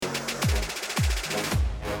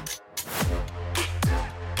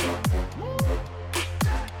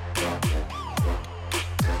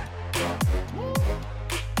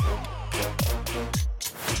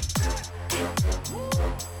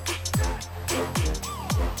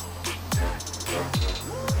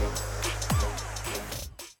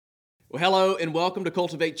Hello and welcome to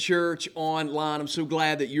Cultivate Church Online. I'm so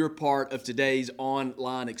glad that you're part of today's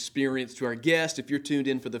online experience. To our guests, if you're tuned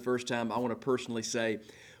in for the first time, I want to personally say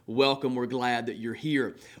welcome. We're glad that you're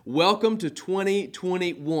here. Welcome to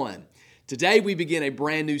 2021. Today we begin a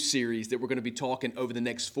brand new series that we're going to be talking over the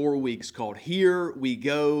next 4 weeks called Here We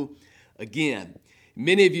Go Again.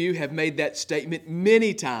 Many of you have made that statement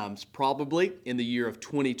many times, probably in the year of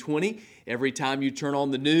 2020. Every time you turn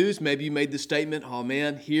on the news, maybe you made the statement, oh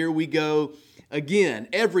man, here we go again.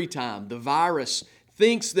 Every time the virus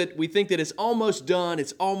we think that it's almost done,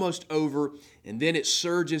 it's almost over, and then it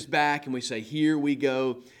surges back and we say, here we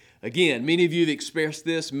go again. Many of you have experienced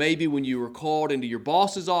this maybe when you were called into your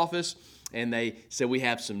boss's office and they said, we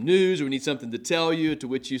have some news, or we need something to tell you, to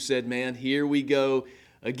which you said, man, here we go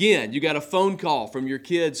again. You got a phone call from your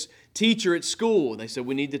kid's teacher at school. They said,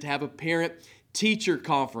 we need to have a parent-teacher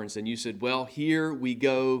conference. And you said, well, here we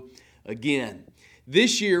go again.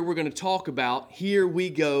 This year, we're going to talk about here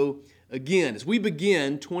we go again. As we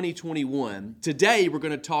begin 2021, today we're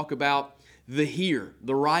going to talk about the here,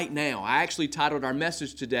 the right now. I actually titled our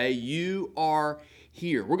message today, You Are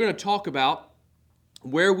Here. We're going to talk about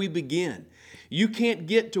where we begin. You can't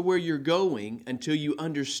get to where you're going until you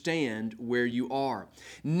understand where you are.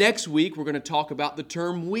 Next week, we're going to talk about the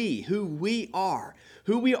term we, who we are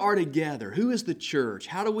together, who is the church,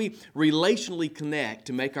 how do we relationally connect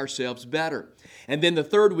to make ourselves better. And then the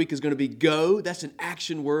third week is going to be go. That's an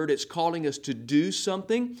action word. It's calling us to do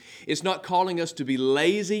something. It's not calling us to be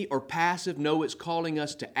lazy or passive. No, it's calling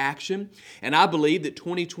us to action. And I believe that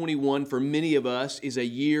 2021 for many of us is a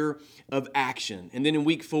year of action. And then in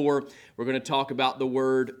week 4, we're going to talk about the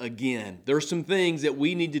word again. There are some things that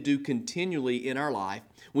we need to do continually in our life.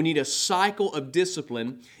 We need a cycle of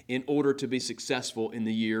discipline in order to be successful in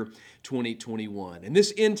the year 2021. And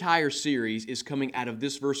this entire series is coming out of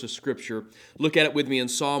this verse of Scripture. Look at it with me in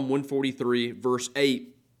Psalm 143, verse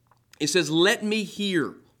 8. It says, let me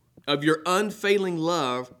hear of your unfailing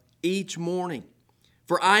love each morning,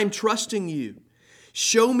 for I am trusting you.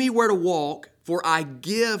 Show me where to walk, for I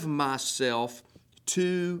give myself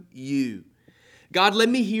to you. God, let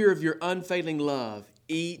me hear of your unfailing love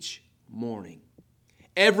each morning.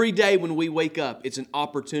 Every day when we wake up, it's an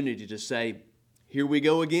opportunity to say, here we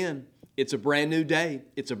go again. It's a brand new day.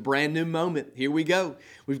 It's a brand new moment. Here we go.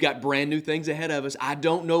 We've got brand new things ahead of us. I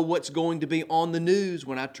don't know what's going to be on the news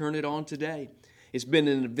when I turn it on today. It's been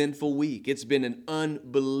an eventful week. It's been an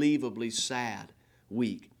unbelievably sad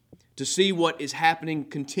week. To see what is happening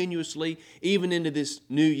continuously, even into this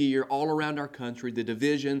new year, all around our country, the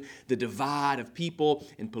division, the divide of people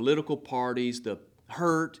and political parties, the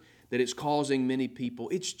hurt that it's causing many people.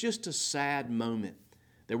 It's just a sad moment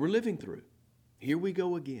that we're living through. Here we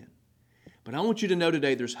go again. But I want you to know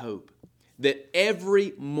today there's hope. That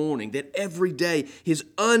every morning, that every day, His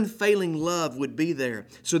unfailing love would be there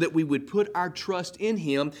so that we would put our trust in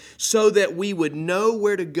Him so that we would know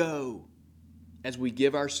where to go as we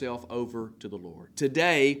give ourselves over to the Lord.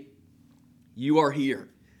 Today, you are here.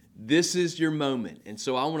 This is your moment. And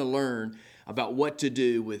so I want to learn about what to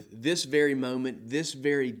do with this very moment, this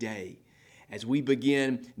very day, as we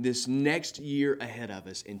begin this next year ahead of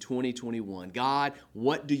us in 2021. God,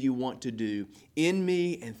 what do you want to do in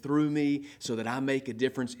me and through me so that I make a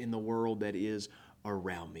difference in the world that is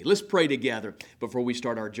around me? Let's pray together before we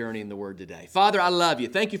start our journey in the Word today. Father, I love you.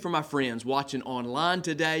 Thank you for my friends watching online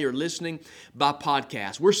today or listening by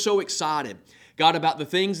podcast. We're so excited, God, about the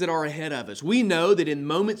things that are ahead of us. We know that in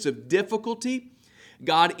moments of difficulty,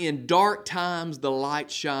 God, in dark times, the light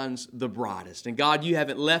shines the brightest. And God, you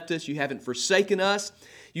haven't left us. You haven't forsaken us.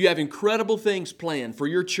 You have incredible things planned for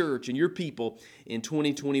your church and your people in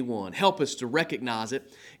 2021. Help us to recognize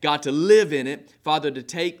it, God, to live in it, Father, to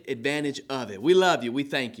take advantage of it. We love you. We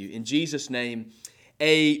thank you. In Jesus' name,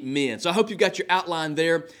 amen. So I hope you've got your outline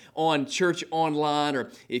there on Church Online, or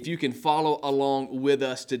if you can follow along with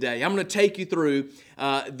us today. I'm going to take you through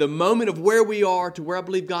the moment of where we are to where I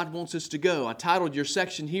believe God wants us to go. I titled your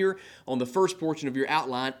section here on the first portion of your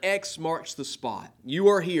outline, X marks the spot. You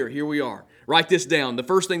are here. Here we are. Write this down. The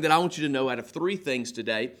first thing that I want you to know out of 3 things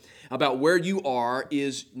today about where you are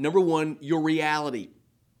is, number 1, your reality.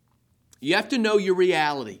 You have to know your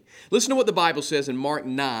reality. Listen to what the Bible says in Mark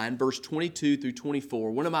 9, verse 22 through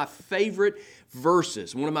 24. One of my favorite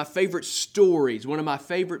verses, one of my favorite stories, one of my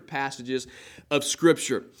favorite passages of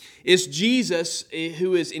Scripture. It's Jesus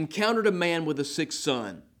who has encountered a man with a sick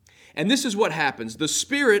son. And this is what happens. The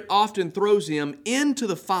Spirit often throws him into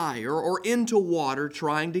the fire or into water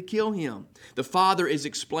trying to kill him. The father is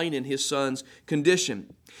explaining his son's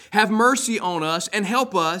condition. Have mercy on us and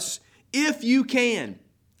help us if you can.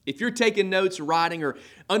 If you're taking notes, writing, or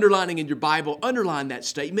underlining in your Bible, underline that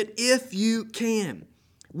statement, if you can.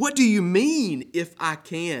 What do you mean, if I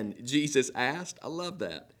can? Jesus asked. I love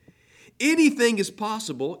that. Anything is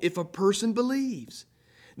possible if a person believes.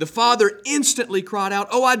 The father instantly cried out,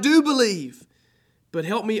 "Oh, I do believe, but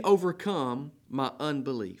help me overcome my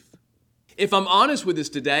unbelief." If I'm honest with this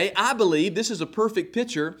today, I believe this is a perfect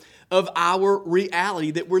picture of our reality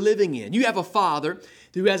that we're living in. You have a father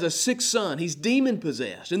who has a sick son. He's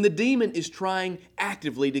demon-possessed, and the demon is trying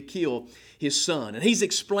actively to kill his son. And he's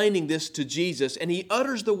explaining this to Jesus, and he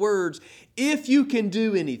utters the words, "If you can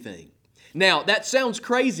do anything." Now, that sounds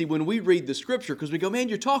crazy when we read the scripture because we go, man,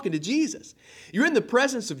 you're talking to Jesus. You're in the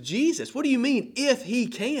presence of Jesus. What do you mean, if he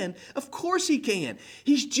can? Of course he can.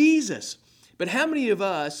 He's Jesus. But how many of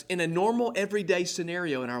us in a normal everyday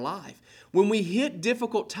scenario in our life, when we hit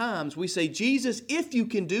difficult times, we say, Jesus, if you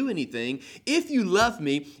can do anything, if you love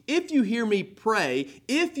me, if you hear me pray,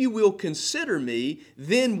 if you will consider me,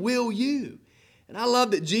 then will you? And I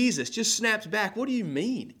love that Jesus just snaps back. What do you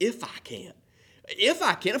mean, if I can? If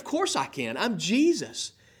I can, of course I can. I'm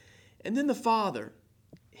Jesus. And then the Father,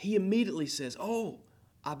 he immediately says, oh,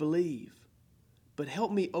 I believe, but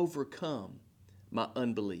help me overcome my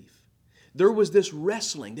unbelief. There was this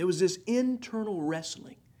wrestling, there was this internal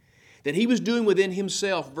wrestling that he was doing within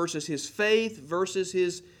himself versus his faith versus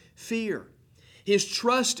his fear. His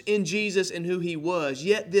trust in Jesus and who he was,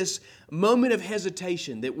 yet this moment of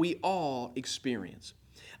hesitation that we all experience.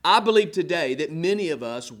 I believe today that many of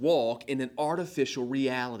us walk in an artificial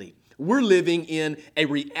reality. We're living in a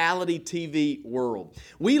reality TV world.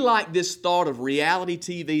 We like this thought of reality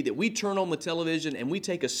TV that we turn on the television and we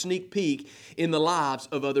take a sneak peek in the lives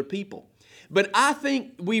of other people. But I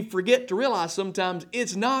think we forget to realize sometimes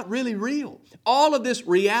it's not really real. All of this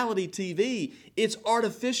reality TV, it's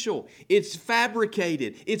artificial, it's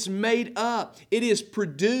fabricated, it's made up, it is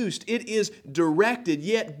produced, it is directed,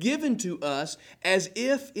 yet given to us as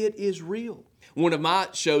if it is real. One of my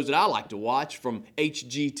shows that I like to watch from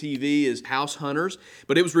HGTV is House Hunters,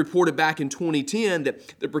 but it was reported back in 2010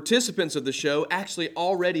 that the participants of the show actually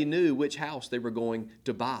already knew which house they were going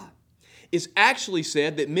to buy. It's actually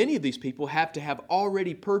said that many of these people have to have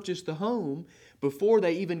already purchased the home before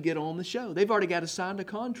they even get on the show. They've already got to sign a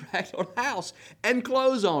contract on a house and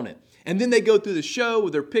close on it. And then they go through the show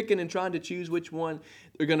where they're picking and trying to choose which one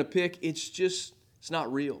they're going to pick. It's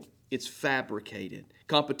not real. It's fabricated.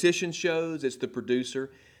 Competition shows, it's the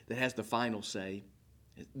producer that has the final say.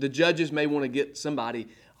 The judges may want to get somebody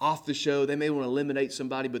off the show. They may want to eliminate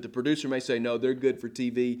somebody, but the producer may say, no, they're good for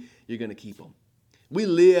TV. You're going to keep them. We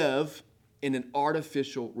live in an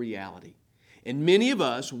artificial reality. And many of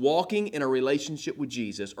us walking in a relationship with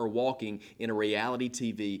Jesus are walking in a reality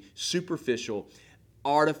TV, superficial,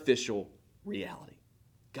 artificial reality.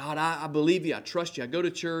 God, I believe you, I trust you, I go to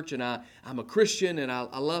church and I'm a Christian and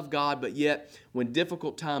I love God, but yet when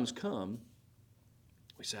difficult times come,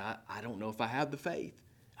 we say, I don't know if I have the faith.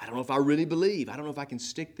 I don't know if I really believe. I don't know if I can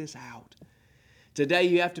stick this out. Today,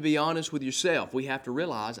 you have to be honest with yourself. We have to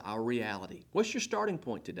realize our reality. What's your starting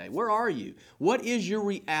point today? Where are you? What is your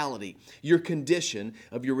reality, your condition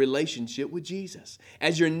of your relationship with Jesus?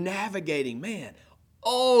 As you're navigating,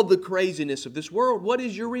 all the craziness of this world, what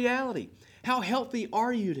is your reality? How healthy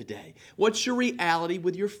are you today? What's your reality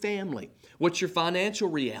with your family? What's your financial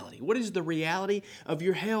reality? What is the reality of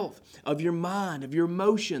your health, of your mind, of your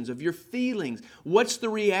emotions, of your feelings? What's the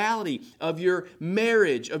reality of your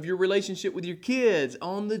marriage, of your relationship with your kids,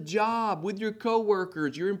 on the job, with your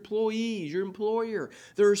coworkers, your employees, your employer?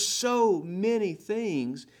 There are so many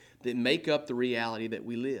things that make up the reality that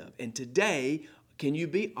we live. And today, can you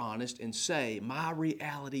be honest and say, my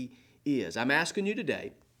reality is? I'm asking you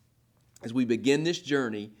today, as we begin this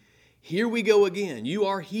journey, here we go again. You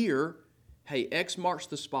are here. Hey, X marks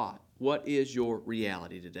the spot. What is your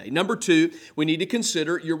reality today? Number 2, we need to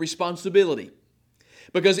consider your responsibility.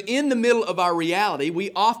 Because in the middle of our reality,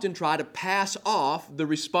 we often try to pass off the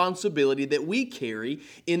responsibility that we carry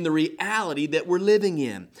in the reality that we're living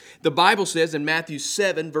in. The Bible says in Matthew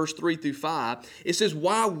 7, verse 3 through 5, it says,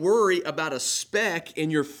 why worry about a speck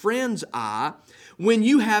in your friend's eye when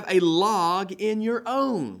you have a log in your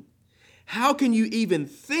own? How can you even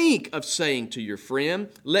think of saying to your friend,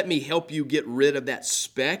 let me help you get rid of that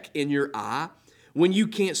speck in your eye, when you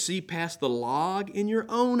can't see past the log in your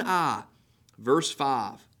own eye? Verse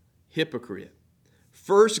 5, hypocrite.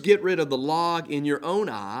 First get rid of the log in your own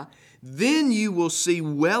eye, then you will see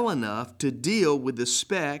well enough to deal with the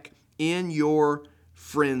speck in your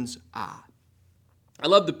friend's eye. I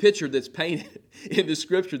love the picture that's painted in the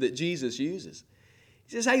scripture that Jesus uses.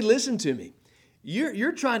 He says, hey, listen to me.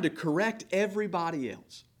 You're trying to correct everybody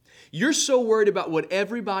else. You're so worried about what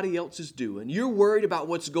everybody else is doing. You're worried about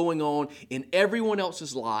what's going on in everyone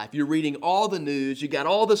else's life. You're reading all the news. You got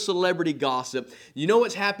all the celebrity gossip. You know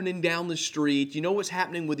what's happening down the street. You know what's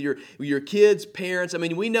happening with your kids' parents. I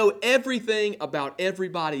mean, we know everything about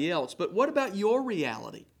everybody else. But what about your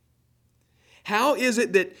reality? How is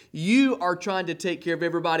it that you are trying to take care of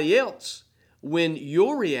everybody else when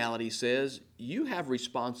your reality says you have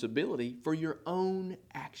responsibility for your own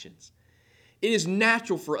actions? It is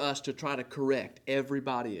natural for us to try to correct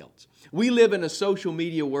everybody else. We live in a social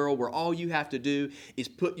media world where all you have to do is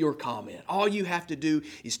put your comment. All you have to do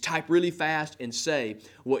is type really fast and say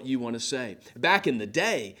what you want to say. Back in the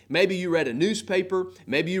day, maybe you read a newspaper,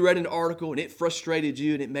 maybe you read an article and it frustrated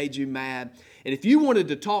you and it made you mad. And if you wanted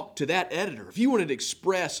to talk to that editor, if you wanted to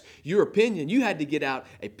express your opinion, you had to get out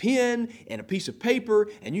a pen and a piece of paper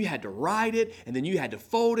and you had to write it and then you had to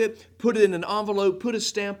fold it, put it in an envelope, put a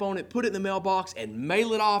stamp on it, put it in the mailbox and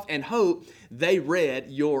mail it off and hope they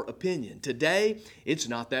read your opinion. Today, it's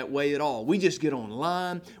not that way at all. We just get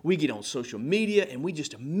online, we get on social media, and we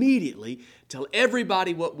just immediately tell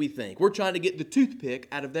everybody what we think. We're trying to get the toothpick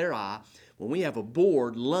out of their eye when we have a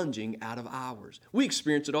board lunging out of ours. We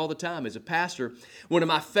experience it all the time. As a pastor, one of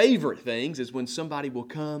my favorite things is when somebody will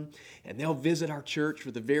come and they'll visit our church for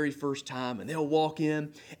the very first time and they'll walk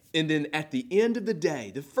in, and then at the end of the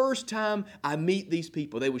day, the first time I meet these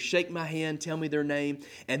people, they will shake my hand, tell me their name,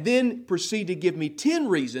 and then proceed to give me 10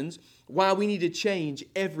 reasons why we need to change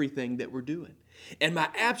everything that we're doing. And my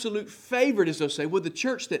absolute favorite is they'll say, well, the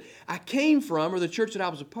church that I came from or the church that I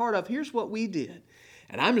was a part of, here's what we did.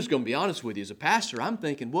 And I'm just going to be honest with you, as a pastor, I'm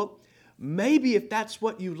thinking, well, maybe if that's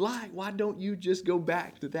what you like, why don't you just go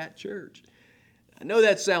back to that church? I know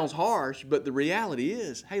that sounds harsh, but the reality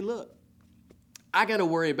is, hey, look, I got to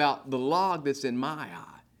worry about the log that's in my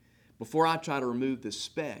eye before I try to remove the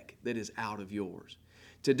speck that is out of yours.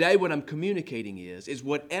 Today, what I'm communicating is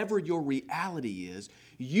whatever your reality is,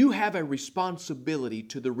 you have a responsibility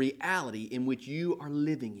to the reality in which you are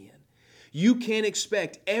living in. You can't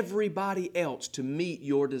expect everybody else to meet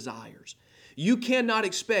your desires. You cannot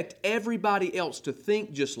expect everybody else to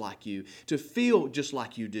think just like you, to feel just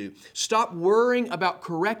like you do. Stop worrying about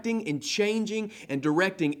correcting and changing and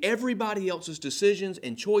directing everybody else's decisions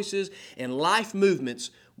and choices and life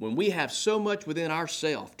movements when we have so much within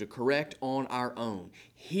ourselves to correct on our own.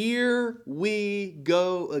 Here we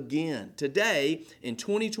go again. Today, in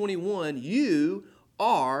 2021, you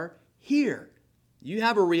are here. You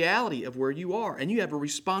have a reality of where you are, and you have a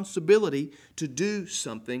responsibility to do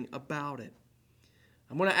something about it.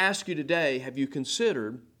 I'm going to ask you today, have you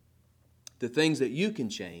considered the things that you can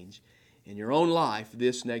change in your own life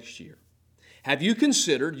this next year? Have you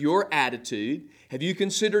considered your attitude? Have you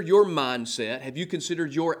considered your mindset? Have you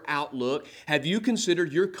considered your outlook? Have you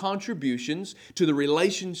considered your contributions to the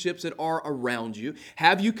relationships that are around you?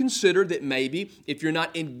 Have you considered that maybe if you're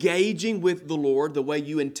not engaging with the Lord the way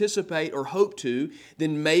you anticipate or hope to,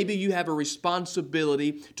 then maybe you have a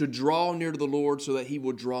responsibility to draw near to the Lord so that He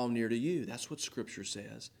will draw near to you? That's what Scripture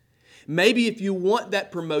says. Maybe if you want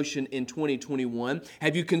that promotion in 2021,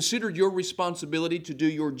 have you considered your responsibility to do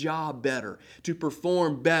your job better, to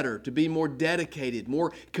perform better, to be more dedicated,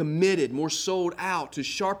 more committed, more sold out, to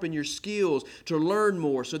sharpen your skills, to learn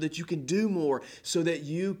more so that you can do more, so that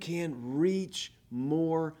you can reach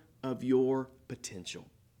more of your potential?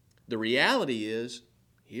 The reality is,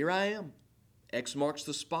 here I am. X marks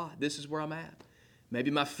the spot. This is where I'm at. Maybe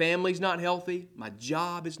my family's not healthy. My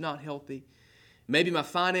job is not healthy. Maybe my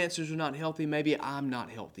finances are not healthy. Maybe I'm not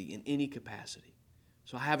healthy in any capacity.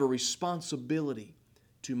 So I have a responsibility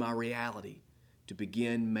to my reality to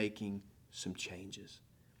begin making some changes.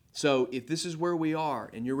 So if this is where we are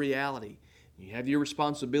in your reality, you have your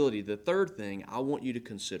responsibility, the third thing I want you to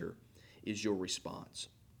consider is your response.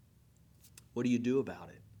 What do you do about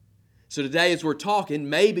it? So today as we're talking,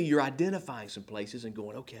 maybe you're identifying some places and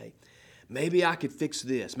going, okay, maybe I could fix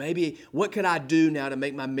this. Maybe what could I do now to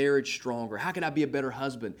make my marriage stronger? How could I be a better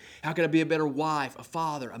husband? How could I be a better wife, a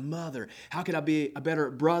father, a mother? How could I be a better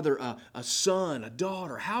brother, a son, a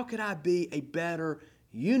daughter? How could I be a better,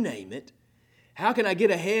 you name it? How can I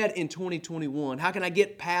get ahead in 2021? How can I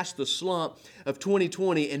get past the slump of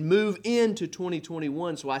 2020 and move into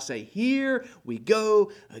 2021? So I say, here we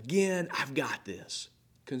go again. I've got this.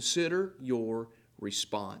 Consider your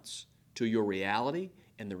response to your reality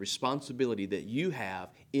and the responsibility that you have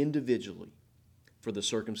individually for the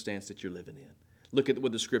circumstance that you're living in. Look at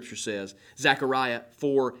what the Scripture says. Zechariah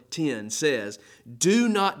 4:10 says, "Do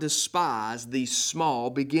not despise these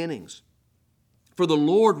small beginnings, for the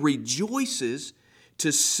Lord rejoices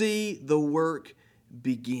to see the work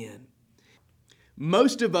begin."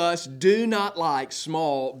 Most of us do not like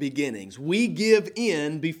small beginnings. We give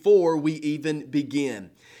in before we even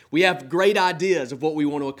begin. We have great ideas of what we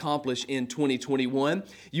want to accomplish in 2021.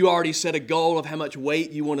 You already set a goal of how much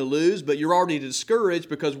weight you want to lose, but you're already discouraged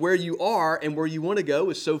because where you are and where you want to go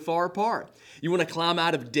is so far apart. You want to climb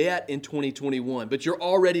out of debt in 2021, but you're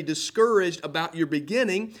already discouraged about your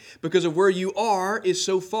beginning because of where you are is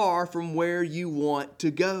so far from where you want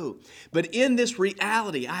to go. But in this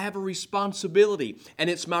reality, I have a responsibility, and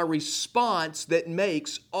it's my response that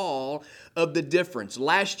makes all of the difference.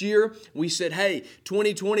 Last year, we said, hey,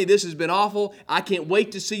 2020, this has been awful. I can't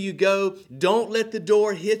wait to see you go. Don't let the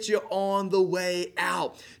door hit you on the way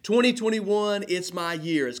out. 2021, it's my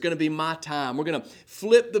year. It's going to be my time. We're going to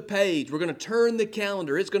flip the page. We're going to turn the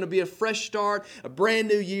calendar. It's going to be a fresh start, a brand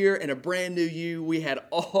new year, and a brand new you. We had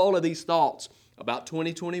all of these thoughts about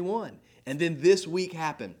 2021. And then this week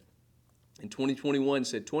happened. And 2021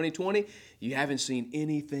 said, 2020, you haven't seen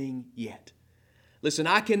anything yet. Listen,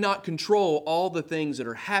 I cannot control all the things that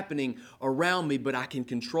are happening around me, but I can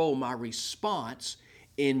control my response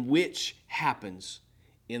in which happens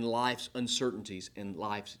in life's uncertainties and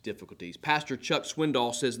life's difficulties. Pastor Chuck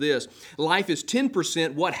Swindoll says this, life is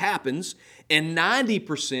 10% what happens and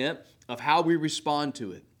 90% of how we respond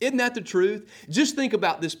to it. Isn't that the truth? Just think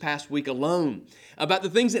about this past week alone, about the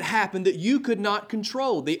things that happened that you could not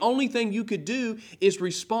control. The only thing you could do is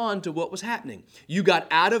respond to what was happening. You got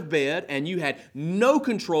out of bed and you had no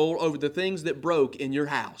control over the things that broke in your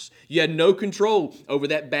house. You had no control over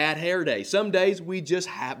that bad hair day. Some days we just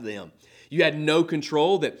have them. You had no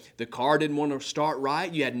control that the car didn't want to start right.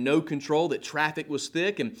 You had no control that traffic was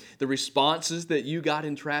thick and the responses that you got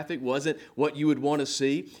in traffic wasn't what you would want to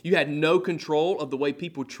see. You had no control of the way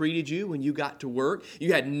people treated you when you got to work.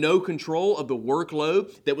 You had no control of the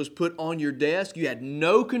workload that was put on your desk. You had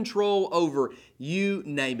no control over, you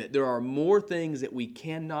name it. There are more things that we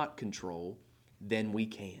cannot control than we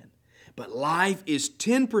can. But life is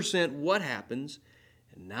 10% what happens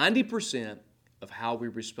and 90% of how we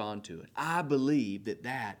respond to it. I believe that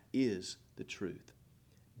that is the truth.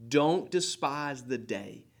 Don't despise the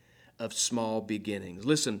day of small beginnings.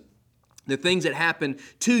 Listen, the things that happen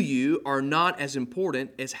to you are not as important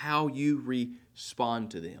as how you respond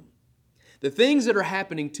to them. The things that are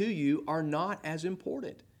happening to you are not as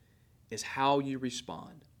important as how you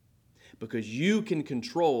respond, because you can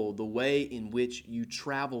control the way in which you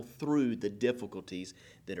travel through the difficulties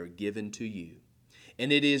that are given to you.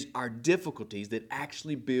 And it is our difficulties that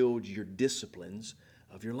actually build your disciplines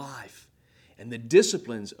of your life. And the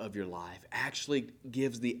disciplines of your life actually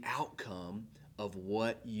gives the outcome of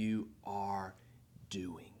what you are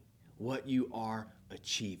doing, what you are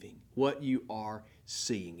achieving, what you are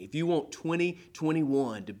seeing. If you want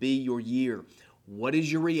 2021 to be your year, what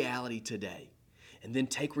is your reality today? And then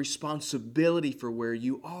take responsibility for where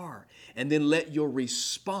you are. And then let your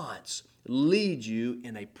response lead you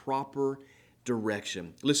in a proper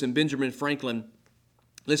direction. Listen, Benjamin Franklin,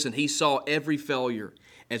 he saw every failure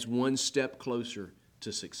as one step closer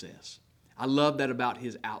to success. I love that about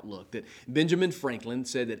his outlook, that Benjamin Franklin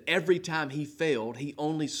said that every time he failed, he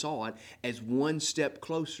only saw it as one step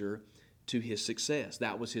closer to his success.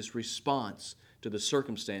 That was his response to the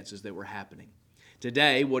circumstances that were happening.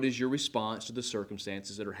 Today, what is your response to the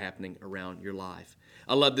circumstances that are happening around your life?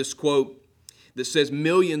 I love this quote that says,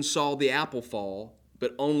 millions saw the apple fall,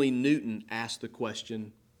 but only Newton asked the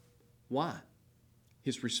question, why?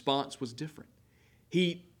 His response was different.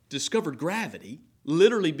 He discovered gravity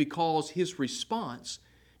literally because his response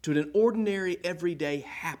to an ordinary, everyday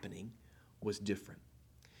happening was different.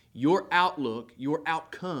 Your outlook, your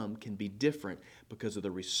outcome can be different because of the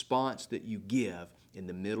response that you give in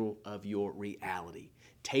the middle of your reality,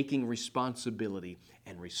 taking responsibility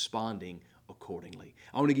and responding accordingly.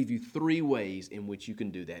 I want to give you 3 ways in which you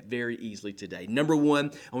can do that very easily today. Number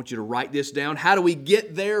 1, I want you to write this down. How do we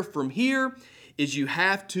get there from here? Is you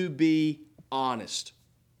have to be honest.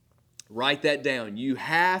 Write that down. You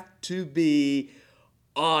have to be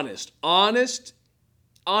honest. Honesty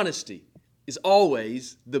is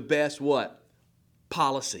always the best what?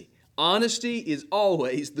 Policy. Honesty is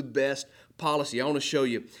always the best policy. I want to show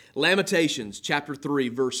you Lamentations chapter 3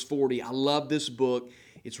 verse 40. I love this book.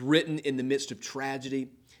 It's written in the midst of tragedy.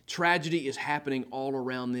 Tragedy is happening all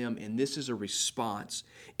around them, and this is a response.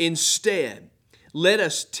 Instead, let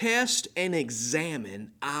us test and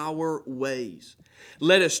examine our ways.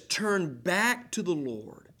 Let us turn back to the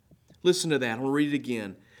Lord. Listen to that. I'm going to read it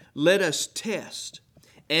again. Let us test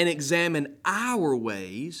and examine our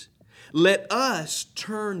ways. Let us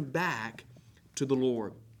turn back to the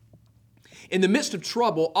Lord. In the midst of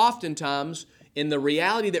trouble, oftentimes In the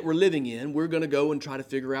reality that we're living in, we're going to go and try to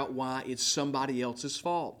figure out why it's somebody else's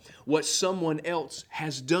fault, what someone else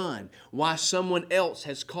has done, why someone else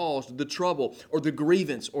has caused the trouble or the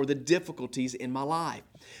grievance or the difficulties in my life.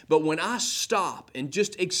 But when I stop and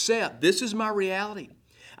just accept this is my reality,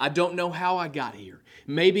 I don't know how I got here.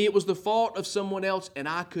 Maybe it was the fault of someone else and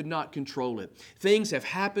I could not control it. Things have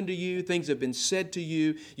happened to you. Things have been said to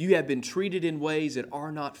you. You have been treated in ways that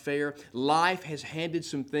are not fair. Life has handed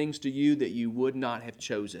some things to you that you would not have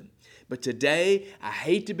chosen. But today, I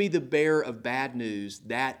hate to be the bearer of bad news.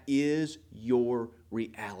 That is your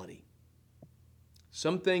reality.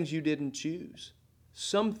 Some things you didn't choose.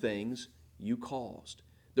 Some things you caused.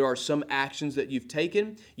 There are some actions that you've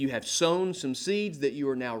taken. You have sown some seeds that you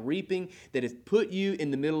are now reaping that have put you in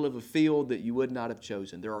the middle of a field that you would not have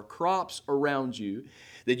chosen. There are crops around you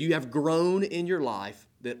that you have grown in your life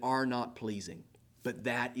that are not pleasing. But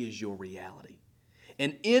that is your reality.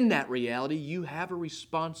 And in that reality, you have a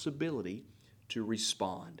responsibility to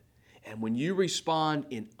respond. And when you respond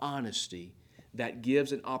in honesty, that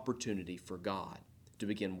gives an opportunity for God to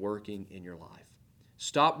begin working in your life.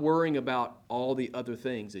 Stop worrying about all the other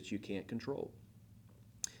things that you can't control.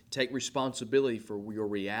 Take responsibility for your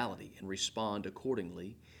reality and respond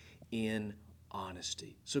accordingly in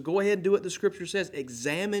honesty. So go ahead and do what the Scripture says.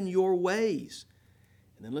 Examine your ways.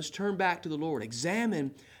 And then let's turn back to the Lord.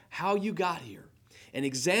 Examine how you got here. And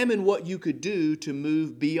examine what you could do to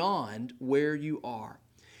move beyond where you are.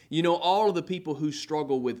 You know, all of the people who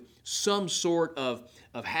struggle with some sort of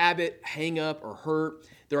habit, hang up, or hurt,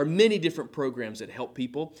 there are many different programs that help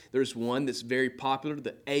people. There's one that's very popular,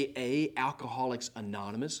 the AA, Alcoholics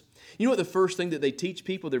Anonymous. You know what the first thing that they teach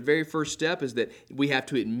people, their very first step is that we have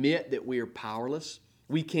to admit that we are powerless.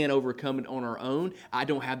 We can't overcome it on our own. I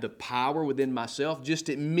don't have the power within myself. Just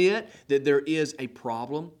admit that there is a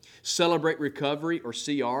problem. Celebrate Recovery, or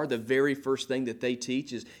CR, the very first thing that they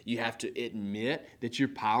teach is you have to admit that you're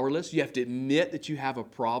powerless. You have to admit that you have a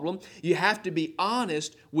problem. You have to be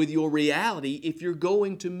honest with your reality if you're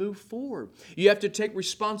going to move forward. You have to take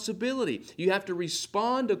responsibility. You have to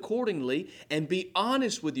respond accordingly and be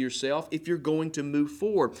honest with yourself if you're going to move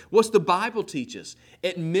forward. What's the Bible teach us?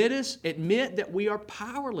 Admit that we are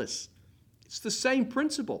powerless. It's the same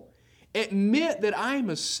principle. Admit that I am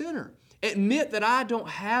a sinner. Admit that I don't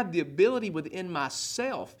have the ability within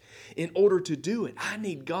myself in order to do it. I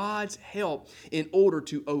need God's help in order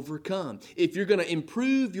to overcome. If you're going to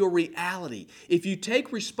improve your reality, if you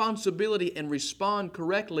take responsibility and respond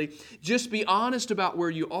correctly, just be honest about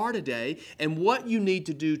where you are today and what you need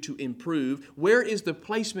to do to improve. Where is the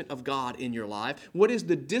placement of God in your life? What is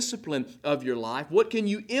the discipline of your life? What can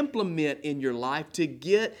you implement in your life to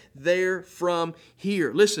get there from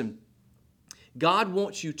here? Listen. God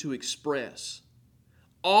wants you to express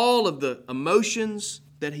all of the emotions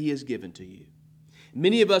that He has given to you.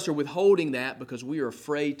 Many of us are withholding that because we are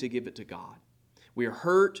afraid to give it to God. We are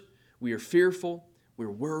hurt, we are fearful, we're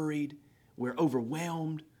worried, we're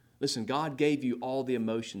overwhelmed. Listen, God gave you all the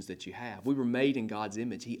emotions that you have. We were made in God's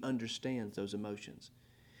image. He understands those emotions.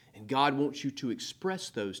 And God wants you to express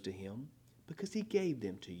those to Him because He gave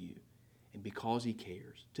them to you and because He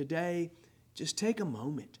cares. Today, just take a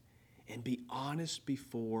moment and be honest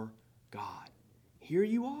before God. Here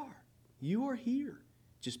you are. You are here.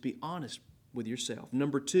 Just be honest with yourself.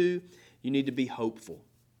 Number 2, you need to be hopeful.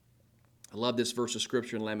 I love this verse of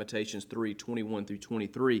Scripture in Lamentations 3:21 through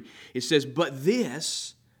 23. It says, "But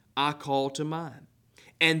this I call to mind,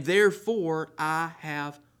 and therefore I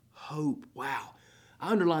have hope." Wow.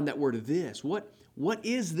 I underline that word "this." What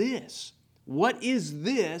is this? What is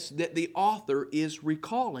this that the author is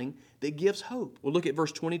recalling that gives hope? Well, look at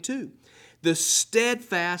verse 22. "The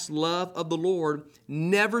steadfast love of the Lord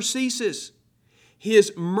never ceases.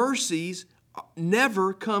 His mercies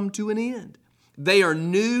never come to an end. They are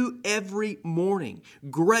new every morning.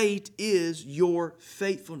 Great is your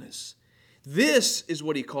faithfulness." This is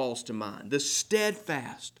what he calls to mind, the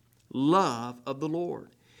steadfast love of the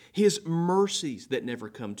Lord. His mercies that never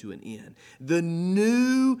come to an end. The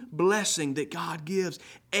new blessing that God gives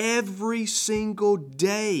every single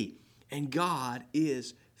day. And God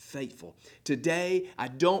is faithful. Today, I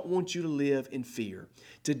don't want you to live in fear.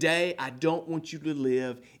 Today, I don't want you to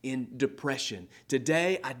live in depression.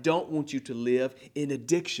 Today, I don't want you to live in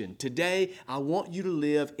addiction. Today, I want you to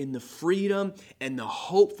live in the freedom and the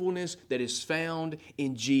hopefulness that is found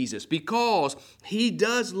in Jesus, because He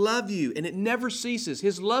does love you and it never ceases.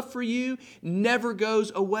 His love for you never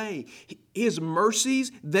goes away. His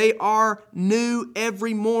mercies, they are new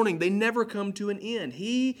every morning. They never come to an end.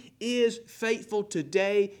 He is faithful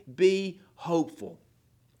today. Be hopeful.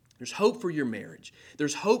 There's hope for your marriage.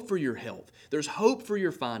 There's hope for your health. There's hope for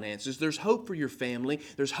your finances. There's hope for your family.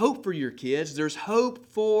 There's hope for your kids. There's hope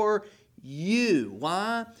for you.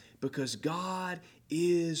 Why? Because God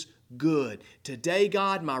is good. Today,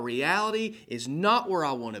 God, my reality is not where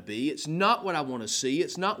I want to be. It's not what I want to see.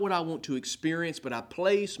 It's not what I want to experience, but I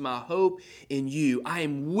place my hope in you. I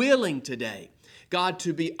am willing today, God,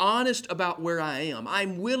 to be honest about where I am.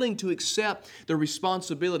 I'm willing to accept the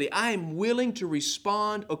responsibility. I am willing to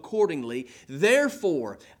respond accordingly.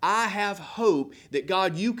 Therefore, I have hope that,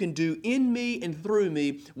 God, you can do in me and through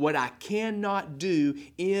me what I cannot do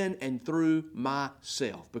in and through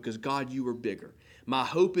myself. Because, God, you are bigger. My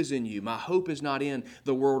hope is in you. My hope is not in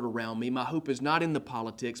the world around me. My hope is not in the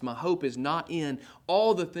politics. My hope is not in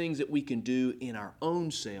all the things that we can do in our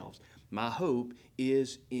own selves. My hope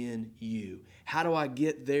is in you. How do I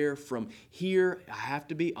get there from here? I have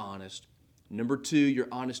to be honest. Number 2, your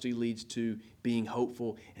honesty leads to being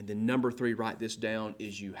hopeful. And then number 3, write this down,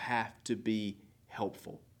 is you have to be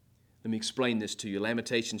helpful. Let me explain this to you.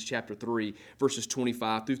 Lamentations chapter 3, verses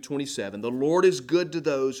 25 through 27. The Lord is good to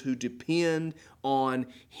those who depend on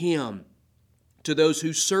Him, to those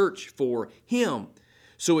who search for Him.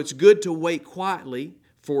 So it's good to wait quietly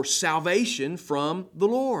for salvation from the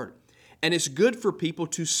Lord. And it's good for people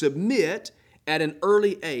to submit at an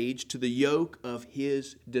early age to the yoke of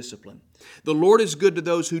His discipline. The Lord is good to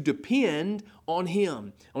those who depend on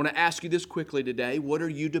Him. I want to ask you this quickly today. What are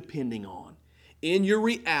you depending on? In your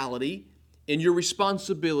reality, in your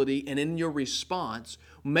responsibility, and in your response,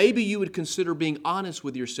 maybe you would consider being honest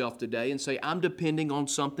with yourself today and say, I'm depending on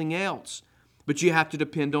something else. But you have to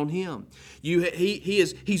depend on Him.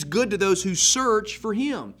 He's good to those who search for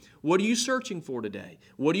Him. What are you searching for today?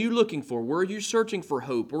 What are you looking for? Where are you searching for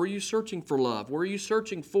hope? Where are you searching for love? Where are you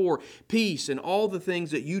searching for peace and all the things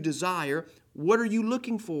that you desire? What are you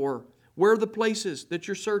looking for? Where are the places that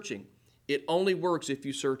you're searching? It only works if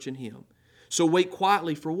you search in Him. So wait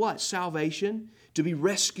quietly for what? Salvation, to be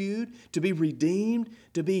rescued, to be redeemed,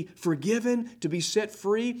 to be forgiven, to be set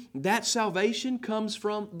free. That salvation comes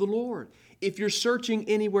from the Lord. If you're searching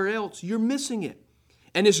anywhere else, you're missing it.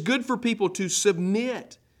 And it's good for people to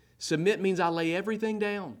submit. Submit means I lay everything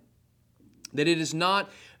down. That it's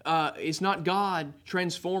not God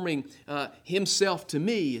transforming Himself to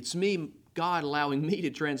me. It's me, God, allowing me to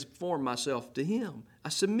transform myself to Him. I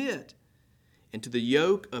submit. And to the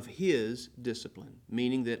yoke of His discipline,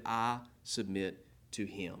 meaning that I submit to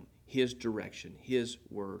Him, His direction, His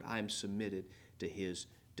word. I am submitted to His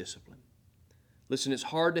discipline. Listen, it's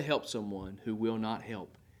hard to help someone who will not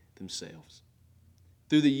help themselves.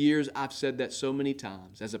 Through the years, I've said that so many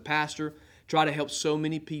times. As a pastor, try to help so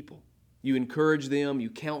many people. You encourage them,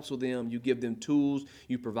 you counsel them, you give them tools,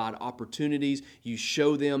 you provide opportunities, you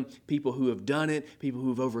show them people who have done it, people who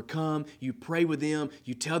have overcome, you pray with them,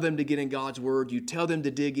 you tell them to get in God's Word, you tell them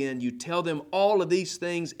to dig in, you tell them all of these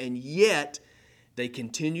things, and yet they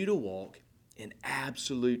continue to walk in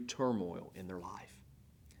absolute turmoil in their life.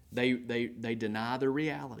 They deny their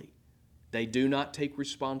reality. They do not take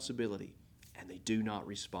responsibility, and they do not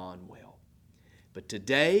respond well. But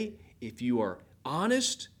today, if you are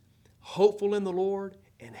honest, hopeful in the Lord,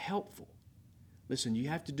 and helpful. Listen, you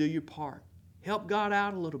have to do your part. Help God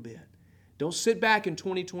out a little bit. Don't sit back in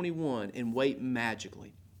 2021 and wait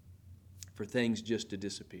magically for things just to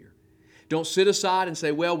disappear. Don't sit aside and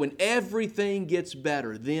say, well, when everything gets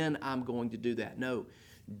better, then I'm going to do that. No,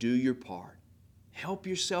 do your part. Help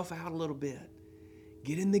yourself out a little bit.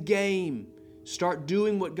 Get in the game. Start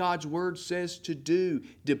doing what God's Word says to do.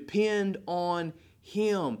 Depend on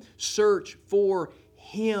Him. Search for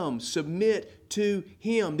Him. Submit to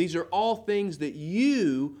Him. These are all things that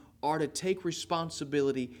you are to take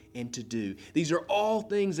responsibility and to do. These are all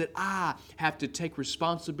things that I have to take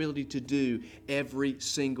responsibility to do every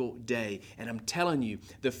single day. And I'm telling you,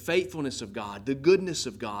 the faithfulness of God, the goodness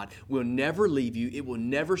of God will never leave you. It will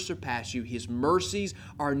never surpass you. His mercies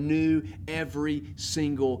are new every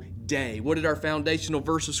single day. What did our foundational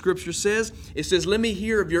verse of Scripture says? It says, let me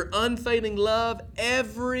hear of your unfailing love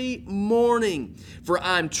every morning, for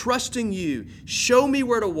I'm trusting you. Show me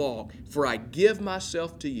where to walk, for I give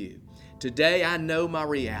myself to you. Today I know my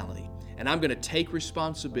reality, and I'm going to take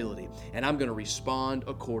responsibility, and I'm going to respond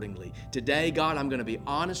accordingly. Today, God, I'm going to be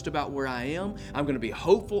honest about where I am. I'm going to be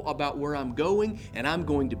hopeful about where I'm going, and I'm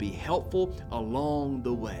going to be helpful along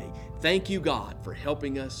the way. Thank you, God, for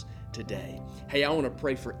helping us today. Hey, I want to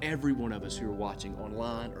pray for every one of us who are watching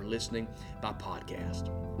online or listening by podcast.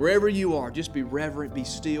 Wherever you are, just be reverent, be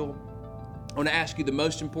still. I want to ask you the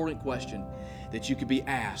most important question that you could be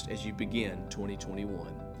asked as you begin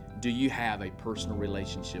 2021. Do you have a personal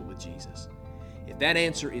relationship with Jesus? If that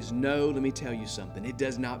answer is no, let me tell you something. It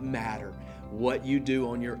does not matter what you do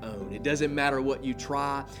on your own. It doesn't matter what you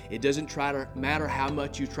try. It doesn't matter how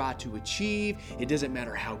much you try to achieve. It doesn't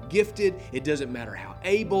matter how gifted. It doesn't matter how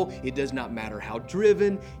able. It does not matter how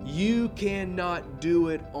driven. You cannot do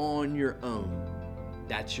it on your own.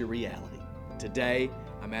 That's your reality. Today,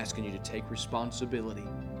 I'm asking you to take responsibility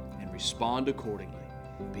and respond accordingly.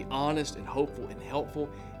 Be honest and hopeful and helpful.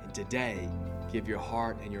 And today, give your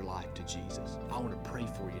heart and your life to Jesus. I want to pray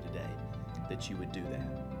for you today that you would do that.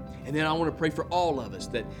 And then I want to pray for all of us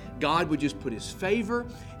that God would just put His favor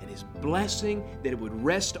and His blessing, that it would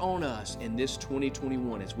rest on us in this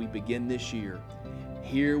 2021 as we begin this year.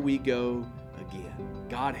 Here we go again.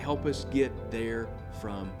 God, help us get there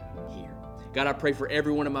from here. God, I pray for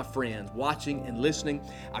every one of my friends watching and listening.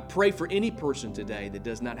 I pray for any person today that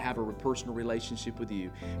does not have a personal relationship with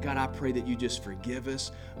you. God, I pray that you just forgive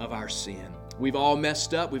us of our sin. We've all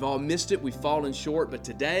messed up. We've all missed it. We've fallen short. But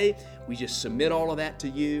today, we just submit all of that to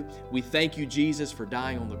you. We thank you, Jesus, for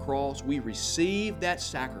dying on the cross. We receive that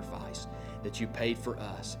sacrifice that you paid for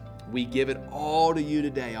us. We give it all to you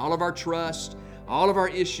today. All of our trust, all of our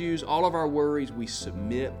issues, all of our worries, we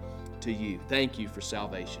submit to you. Thank you for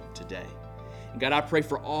salvation today. And God, I pray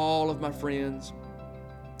for all of my friends.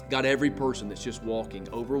 God, every person that's just walking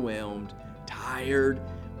overwhelmed, tired,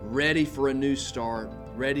 ready for a new start,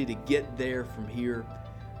 ready to get there from here.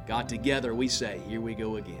 God, together we say, here we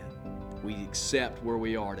go again. We accept where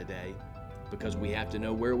we are today because we have to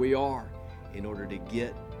know where we are in order to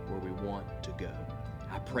get where we want to go.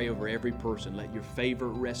 I pray over every person, let your favor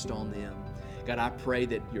rest on them. God, I pray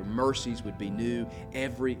that your mercies would be new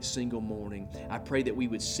every single morning. I pray that we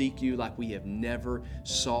would seek you like we have never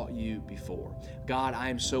sought you before. God, I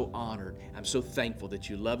am so honored. I'm so thankful that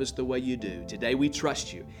you love us the way you do. Today we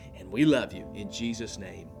trust you and we love you. In Jesus'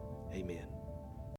 name, amen.